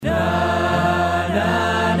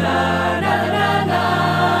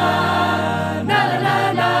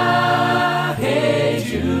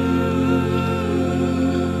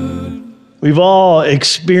We've all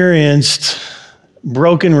experienced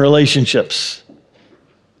broken relationships.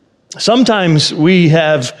 Sometimes we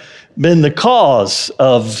have been the cause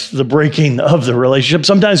of the breaking of the relationship.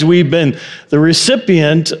 Sometimes we've been the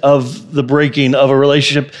recipient of the breaking of a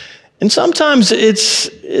relationship. And sometimes it's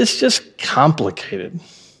just complicated.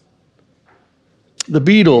 The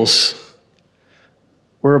Beatles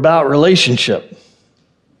were about relationship.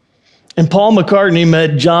 And Paul McCartney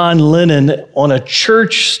met John Lennon on a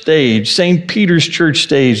church stage, St. Peter's Church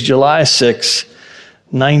stage, July 6,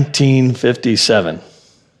 1957.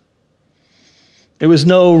 It was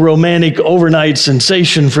no romantic overnight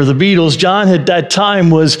sensation for the Beatles. John at that time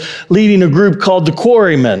was leading a group called the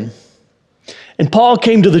Quarrymen. And Paul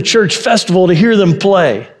came to the church festival to hear them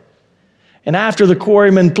play. And after the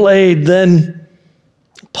Quarrymen played, then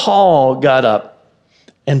Paul got up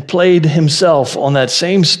and played himself on that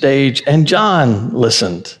same stage, and John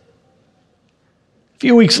listened. A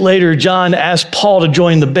few weeks later, John asked Paul to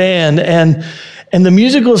join the band, and the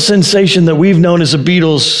musical sensation that we've known as the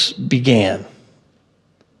Beatles began.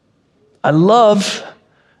 I love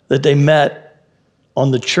that they met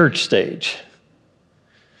on the church stage.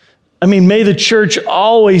 I mean, may the church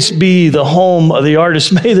always be the home of the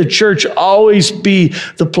artist. May the church always be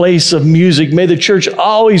the place of music. May the church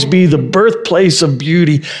always be the birthplace of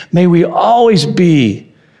beauty. May we always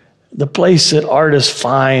be the place that artists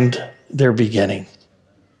find their beginning.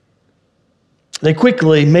 They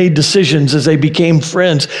quickly made decisions as they became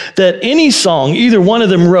friends that any song either one of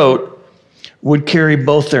them wrote would carry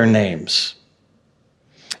both their names.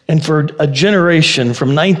 And for a generation, from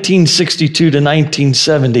 1962 to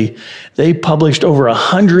 1970, they published over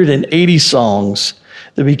 180 songs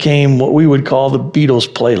that became what we would call the Beatles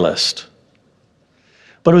playlist.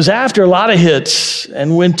 But it was after a lot of hits,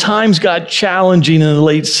 and when times got challenging in the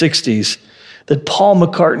late 60s, that Paul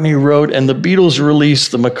McCartney wrote and the Beatles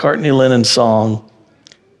released the McCartney-Lennon song,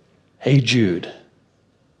 Hey Jude,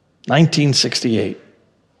 1968.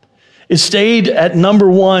 It stayed at number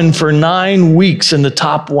one for 9 weeks in the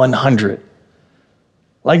top 100.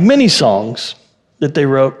 Like many songs that they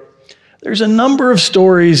wrote, there's a number of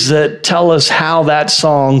stories that tell us how that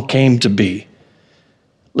song came to be.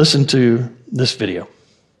 Listen to this video.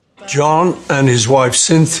 John and his wife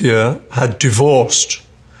Cynthia had divorced,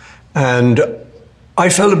 and I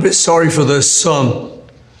felt a bit sorry for their son,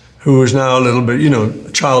 who was now a little bit,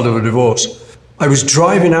 a child of a divorce. I was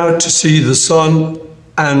driving out to see the son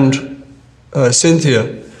and Cynthia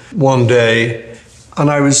one day,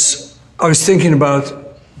 and I was thinking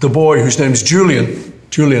about the boy whose name's Julian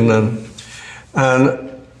Lennon,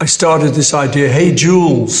 and I started this idea, hey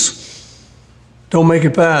Jules, don't make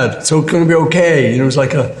it bad, it's going to be okay. It was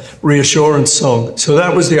like a reassurance song. So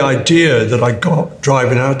that was the idea that I got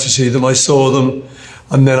driving out to see them. I saw them,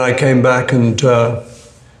 and then I came back and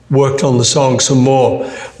worked on the song some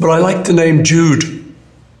more. But I liked the name Jude.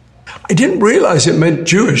 I didn't realize it meant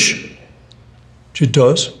Jewish. It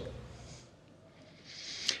does.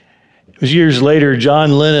 It was years later,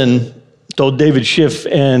 John Lennon told David Schiff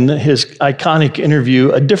in his iconic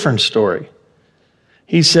interview a different story.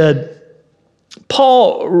 He said,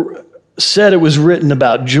 Paul said it was written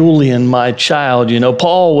about Julian, my child.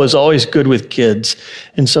 Paul was always good with kids,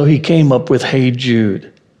 and so he came up with Hey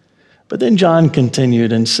Jude. But then John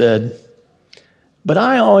continued and said, but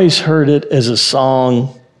I always heard it as a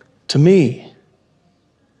song to me.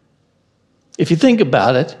 If you think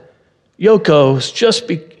about it, Yoko's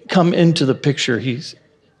just come into the picture. He's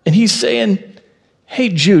saying, hey,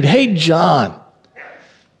 Jude, hey, John.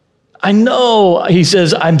 I know, he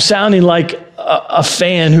says, I'm sounding like a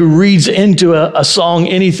fan who reads into a song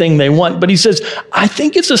anything they want, but he says, I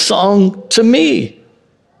think it's a song to me.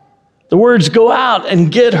 The words go out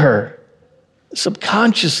and get her.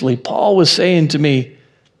 Subconsciously, Paul was saying to me,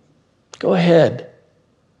 go ahead.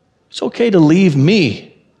 It's okay to leave me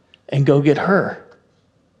and go get her.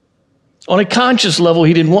 On a conscious level,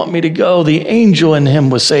 he didn't want me to go. The angel in him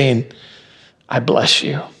was saying, I bless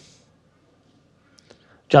you.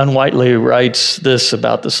 John Whiteley writes this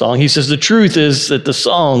about the song. He says, the truth is that the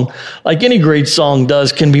song, like any great song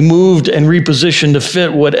does, can be moved and repositioned to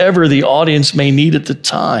fit whatever the audience may need at the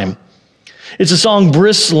time. It's a song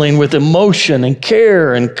bristling with emotion and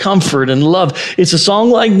care and comfort and love. It's a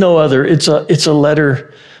song like no other. It's a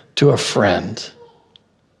letter to a friend.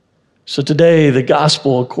 So today, the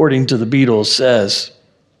gospel, according to the Beatles, says,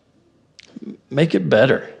 make it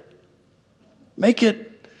better. Make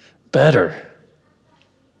it better.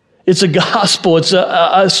 It's a gospel. It's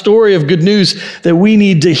a story of good news that we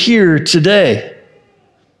need to hear today.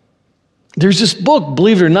 There's this book,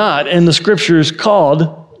 believe it or not, in the scriptures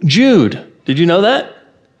called Jude. Did you know that?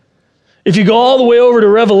 If you go all the way over to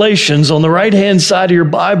Revelations on the right-hand side of your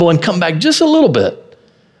Bible and come back just a little bit,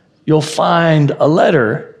 you'll find a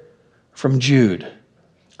letter from Jude.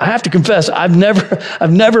 I have to confess, I've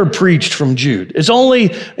never preached from Jude. It's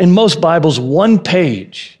only in most Bibles one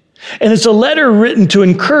page. And it's a letter written to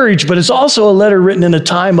encourage, but it's also a letter written in a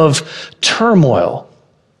time of turmoil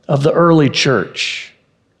of the early church.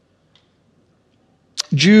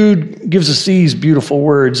 Jude gives us these beautiful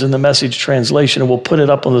words in the Message translation, and we'll put it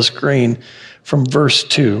up on the screen from verse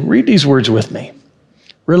 2. Read these words with me.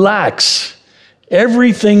 Relax.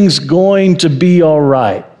 Everything's going to be all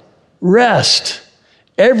right. Rest.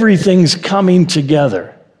 Everything's coming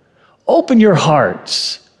together. Open your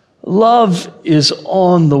hearts. Love is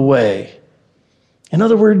on the way. In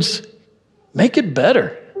other words, make it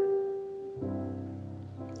better.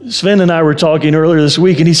 Sven and I were talking earlier this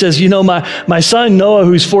week, and he says, my son Noah,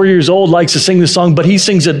 who's 4 years old, likes to sing this song, but he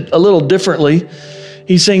sings it a little differently.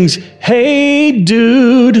 He sings, "Hey,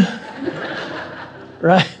 dude."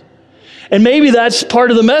 Right? And maybe that's part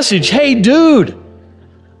of the message. Hey, dude,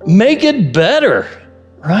 make it better.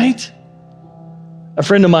 Right? A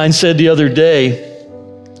friend of mine said the other day,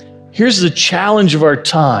 here's the challenge of our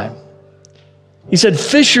time. He said,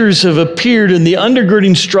 fissures have appeared in the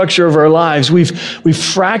undergirding structure of our lives. We've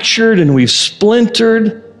fractured and we've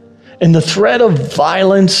splintered, and the threat of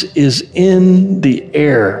violence is in the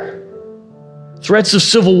air. Threats of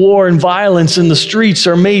civil war and violence in the streets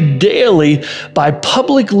are made daily by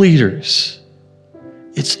public leaders.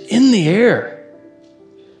 It's in the air.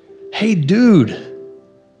 Hey, dude,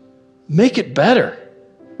 make it better.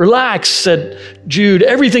 Relax, said Jude.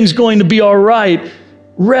 Everything's going to be all right.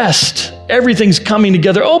 Rest. Everything's coming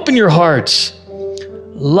together. Open your hearts.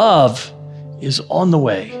 Love is on the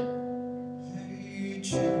way. Hey,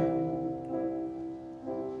 Jude,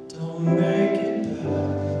 don't make it better.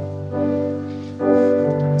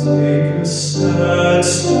 Take a sad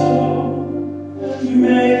song and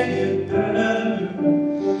make it better.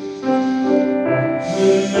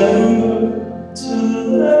 Remember to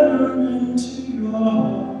let her into your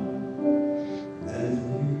heart. Then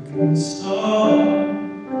you can start.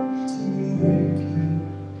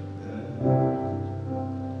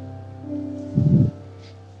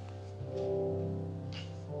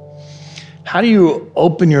 How do you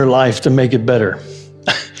open your life to make it better?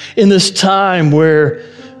 In this time where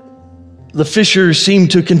the fissures seem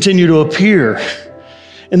to continue to appear,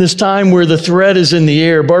 in this time where the threat is in the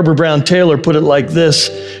air, Barbara Brown Taylor put it like this.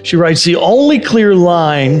 She writes, the only clear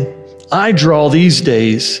line I draw these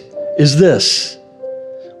days is this.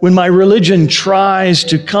 When my religion tries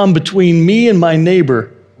to come between me and my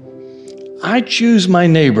neighbor, I choose my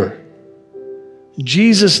neighbor.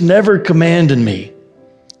 Jesus never commanded me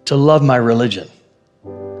to love my religion.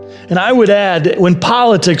 And I would add, when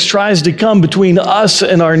politics tries to come between us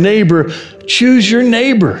and our neighbor, choose your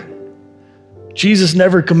neighbor. Jesus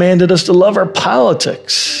never commanded us to love our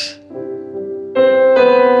politics.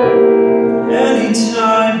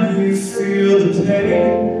 Anytime you feel the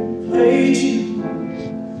pain, play Jude,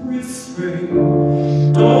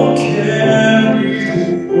 refrain. Don't carry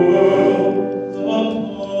the world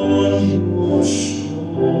upon your shoulders.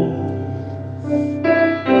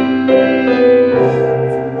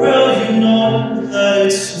 Well, you know that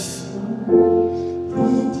it's a fool who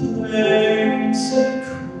plays it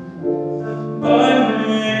cool by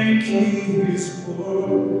making his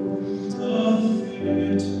world a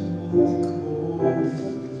little cold.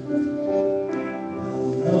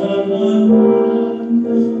 Na, na, na,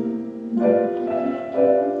 na.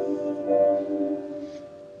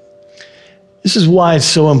 This is why it's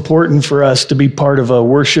so important for us to be part of a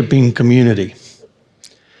worshiping community.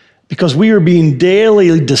 Because we are being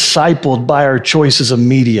daily discipled by our choices of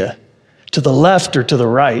media, to the left or to the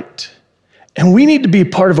right. And we need to be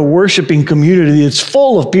part of a worshiping community that's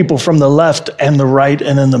full of people from the left and the right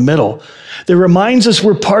and in the middle, that reminds us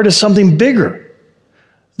we're part of something bigger,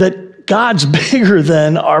 that God's bigger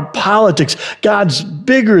than our politics. God's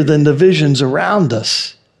bigger than the visions around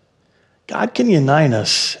us. God can unite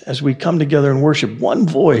us as we come together and worship one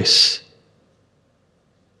voice.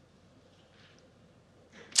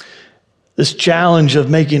 This challenge of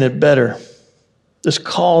making it better, this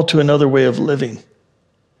call to another way of living,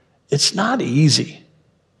 it's not easy.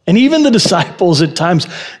 And even the disciples at times,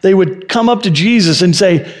 they would come up to Jesus and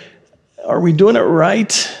say, are we doing it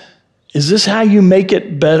right? Is this how you make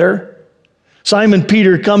it better? Simon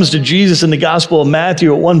Peter comes to Jesus in the Gospel of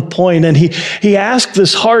Matthew at one point, and he asked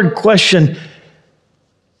this hard question,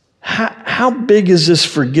 how big is this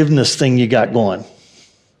forgiveness thing you got going?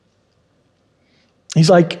 He's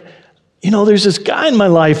like, there's this guy in my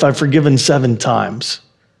life I've forgiven 7 times.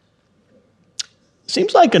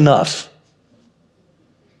 Seems like enough.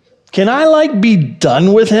 Can I be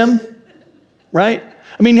done with him? Right?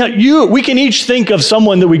 I mean, we can each think of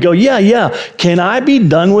someone that we go, yeah, can I be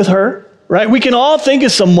done with her? Right? We can all think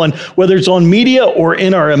of someone, whether it's on media or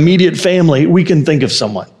in our immediate family, we can think of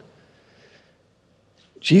someone.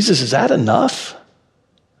 Jesus, is that enough?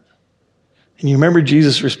 And you remember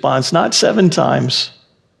Jesus' response, not 7 times,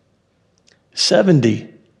 70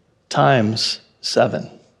 times 7.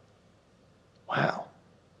 Wow.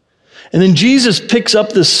 And then Jesus picks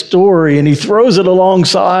up this story and he throws it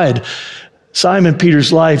alongside Simon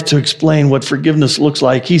Peter's life to explain what forgiveness looks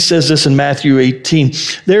like. He says this in Matthew 18.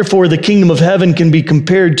 Therefore, the kingdom of heaven can be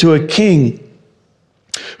compared to a king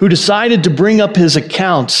who decided to bring up his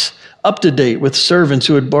accounts up to date with servants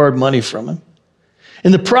who had borrowed money from him.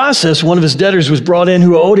 In the process, one of his debtors was brought in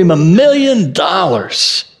who owed him $1 million.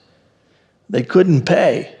 They couldn't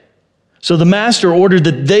pay. So the master ordered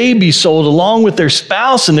that they be sold along with their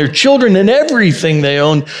spouse and their children and everything they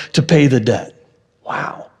owned to pay the debt.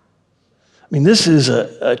 Wow. I mean, this is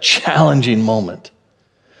a challenging moment.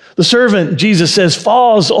 The servant, Jesus says,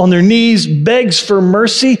 falls on their knees, begs for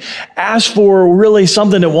mercy, asks for really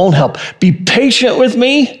something that won't help. Be patient with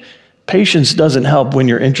me. Patience doesn't help when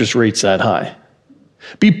your interest rate's that high.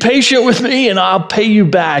 Be patient with me and I'll pay you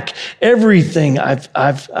back everything I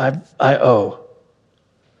owe.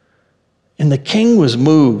 And the king was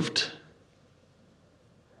moved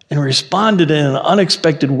and responded in an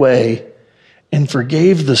unexpected way and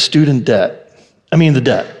forgave the the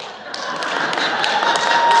debt.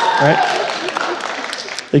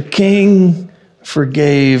 Right? The king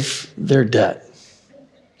forgave their debt.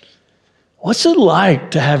 What's it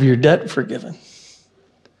like to have your debt forgiven?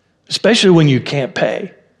 Especially when you can't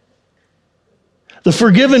pay. The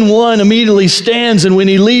forgiven one immediately stands, and when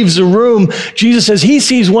he leaves the room, Jesus says he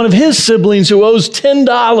sees one of his siblings who owes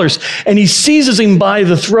 $10, and he seizes him by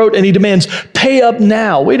the throat and he demands, pay up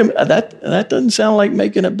now. Wait a minute, that doesn't sound like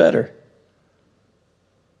making it better.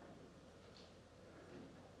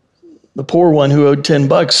 The poor one who owed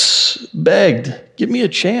 $10 begged, give me a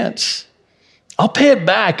chance. I'll pay it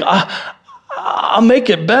back. I'll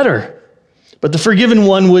make it better. But the forgiven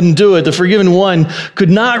one wouldn't do it. The forgiven one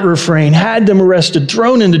could not refrain, had them arrested,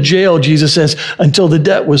 thrown into jail, Jesus says, until the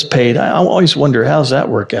debt was paid. I always wonder, how's that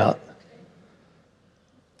work out?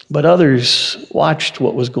 But others watched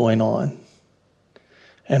what was going on.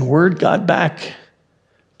 And word got back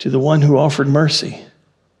to the one who offered mercy,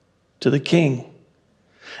 to the king.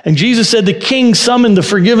 And Jesus said, the king summoned the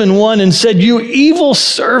forgiven one and said, you evil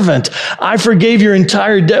servant, I forgave your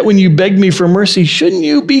entire debt when you begged me for mercy. Shouldn't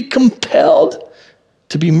you be compelled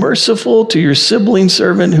to be merciful to your sibling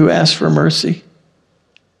servant who asked for mercy?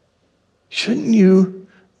 Shouldn't you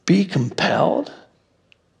be compelled?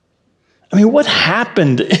 I mean, what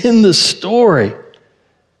happened in the story?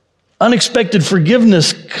 Unexpected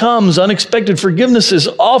forgiveness comes. Unexpected forgiveness is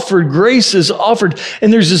offered. Grace is offered.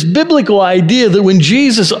 And there's this biblical idea that when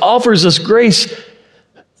Jesus offers us grace,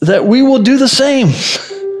 that we will do the same.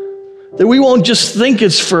 That we won't just think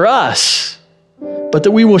it's for us, but that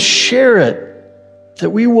we will share it. That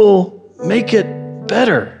we will make it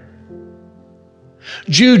better.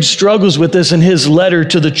 Jude struggles with this in his letter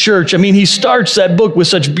to the church. I mean, he starts that book with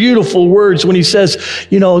such beautiful words when he says,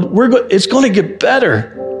 it's going to get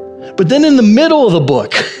better. But then in the middle of the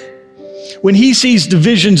book, when he sees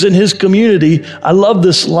divisions in his community, I love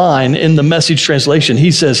this line in the Message translation.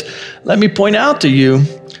 He says, let me point out to you,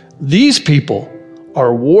 these people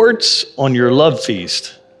are warts on your love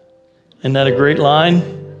feast. Isn't that a great line?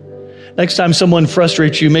 Next time someone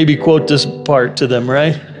frustrates you, maybe quote this part to them,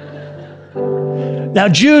 right? Now,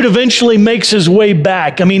 Jude eventually makes his way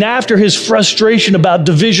back. I mean, after his frustration about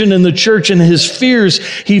division in the church and his fears,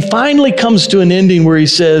 he finally comes to an ending where he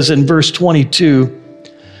says in verse 22,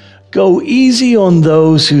 go easy on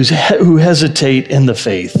those who hesitate in the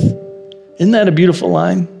faith. Isn't that a beautiful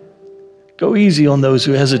line? Go easy on those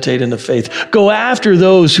who hesitate in the faith. Go after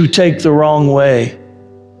those who take the wrong way.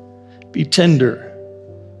 Be tender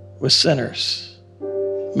with sinners.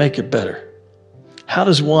 Make it better. How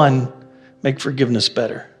does one make forgiveness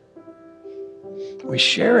better? We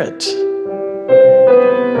share it. So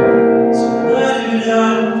let it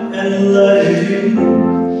out and let it in.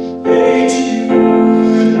 Hate you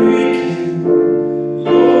and weaken.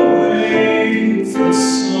 You're waiting for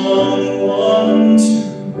someone to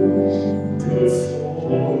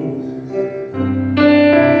perform.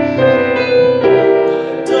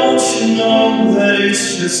 Don't you know that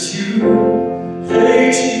it's just you?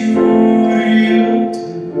 Hate you, you do.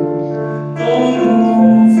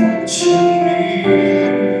 What you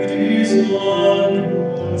need is on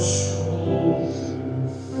your shoulder.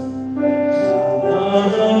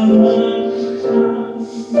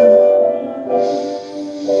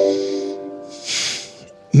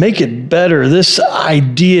 make it better, this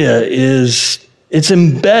idea it's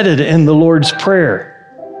embedded in the Lord's Prayer.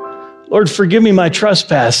 Lord, forgive me my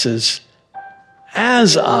trespasses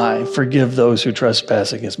as I forgive those who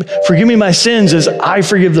trespass against me. Forgive me my sins as I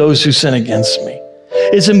forgive those who sin against me.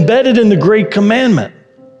 It's embedded in the great commandment.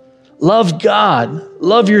 Love God,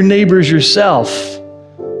 love your neighbors yourself,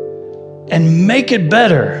 and make it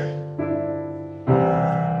better.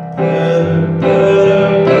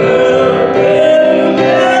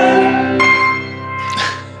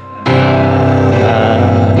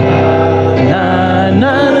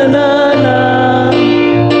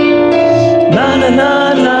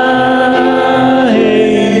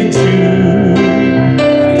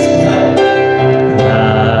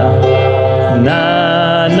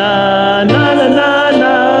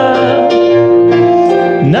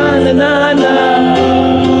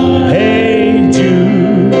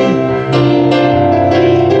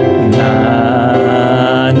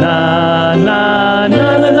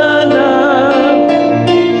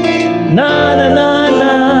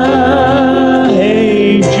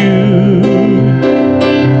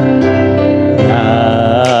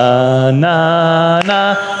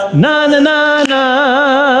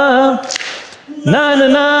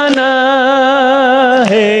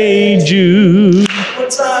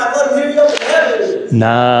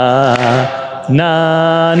 Na,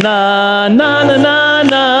 na, na, na, na, na, na,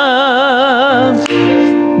 na,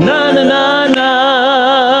 na, na,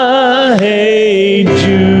 na, hey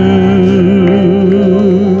Jude.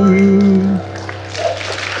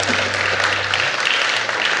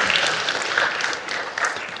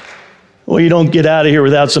 Well, you don't get out of here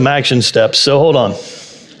without some action steps, so hold on.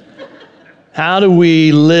 How do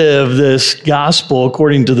we live this gospel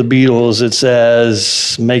according to the Beatles? It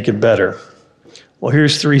says, make it better. Well,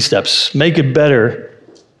 here's 3 steps. Make it better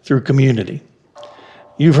through community.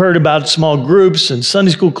 You've heard about small groups and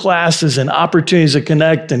Sunday school classes and opportunities to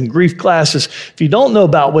connect and grief classes. If you don't know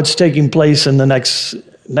about what's taking place in the next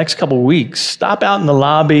couple of weeks, stop out in the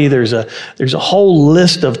lobby. There's a whole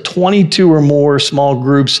list of 22 or more small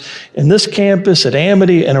groups in this campus, at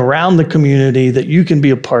Amity, and around the community that you can be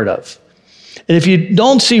a part of. And if you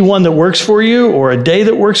don't see one that works for you or a day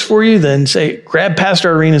that works for you, then grab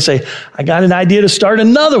Pastor Irene and say, I got an idea to start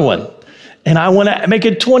another one. And I want to make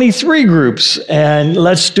it 23 groups. And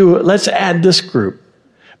let's add this group.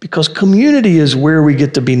 Because community is where we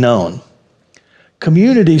get to be known.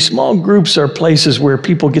 Community, small groups are places where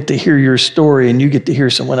people get to hear your story and you get to hear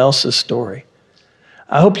someone else's story.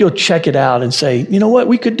 I hope you'll check it out and say, you know what,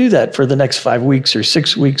 we could do that for the next 5 weeks or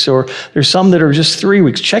 6 weeks, or there's some that are just 3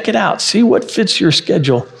 weeks. Check it out, see what fits your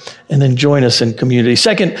schedule, and then join us in community.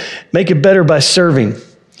 Second, make it better by serving.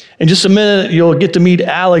 In just a minute, you'll get to meet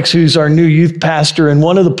Alex, who's our new youth pastor, and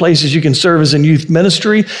one of the places you can serve is in youth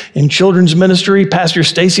ministry, in children's ministry. Pastor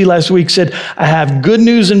Stacy last week said, I have good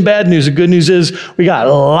news and bad news. The good news is we got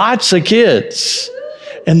lots of kids,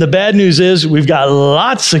 and the bad news is we've got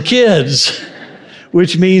lots of kids.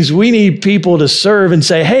 Which means we need people to serve and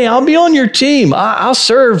say, hey, I'll be on your team. I'll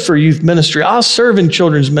serve for youth ministry. I'll serve in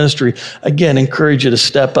children's ministry. Again, encourage you to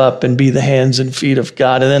step up and be the hands and feet of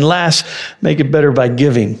God. And then last, make it better by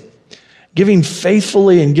giving. Giving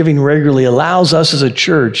faithfully and giving regularly allows us as a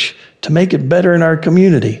church to make it better in our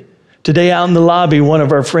community. Today out in the lobby, one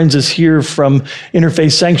of our friends is here from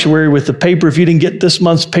Interfaith Sanctuary with the paper. If you didn't get this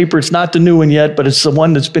month's paper, it's not the new one yet, but it's the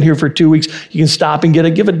one that's been here for 2 weeks. You can stop and get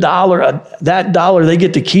it. Give $1. That $1, they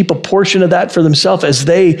get to keep a portion of that for themselves as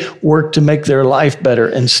they work to make their life better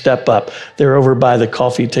and step up. They're over by the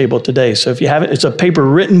coffee table today. So if you haven't, it's a paper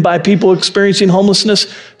written by people experiencing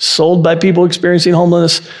homelessness, sold by people experiencing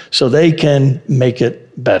homelessness, so they can make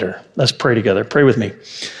it better. Let's pray together. Pray with me.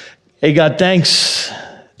 Hey, God, thanks.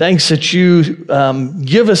 Thanks that you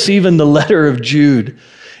give us even the letter of Jude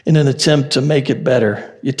in an attempt to make it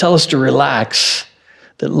better. You tell us to relax,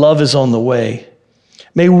 that love is on the way.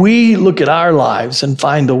 May we look at our lives and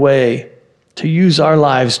find a way to use our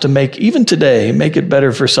lives to make, even today, make it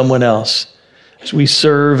better for someone else. As we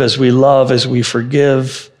serve, as we love, as we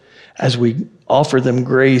forgive, as we offer them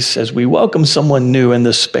grace, as we welcome someone new in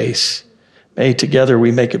this space. May together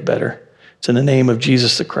we make it better. It's in the name of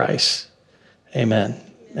Jesus the Christ. Amen.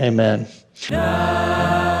 Amen.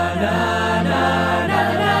 Na, na, na.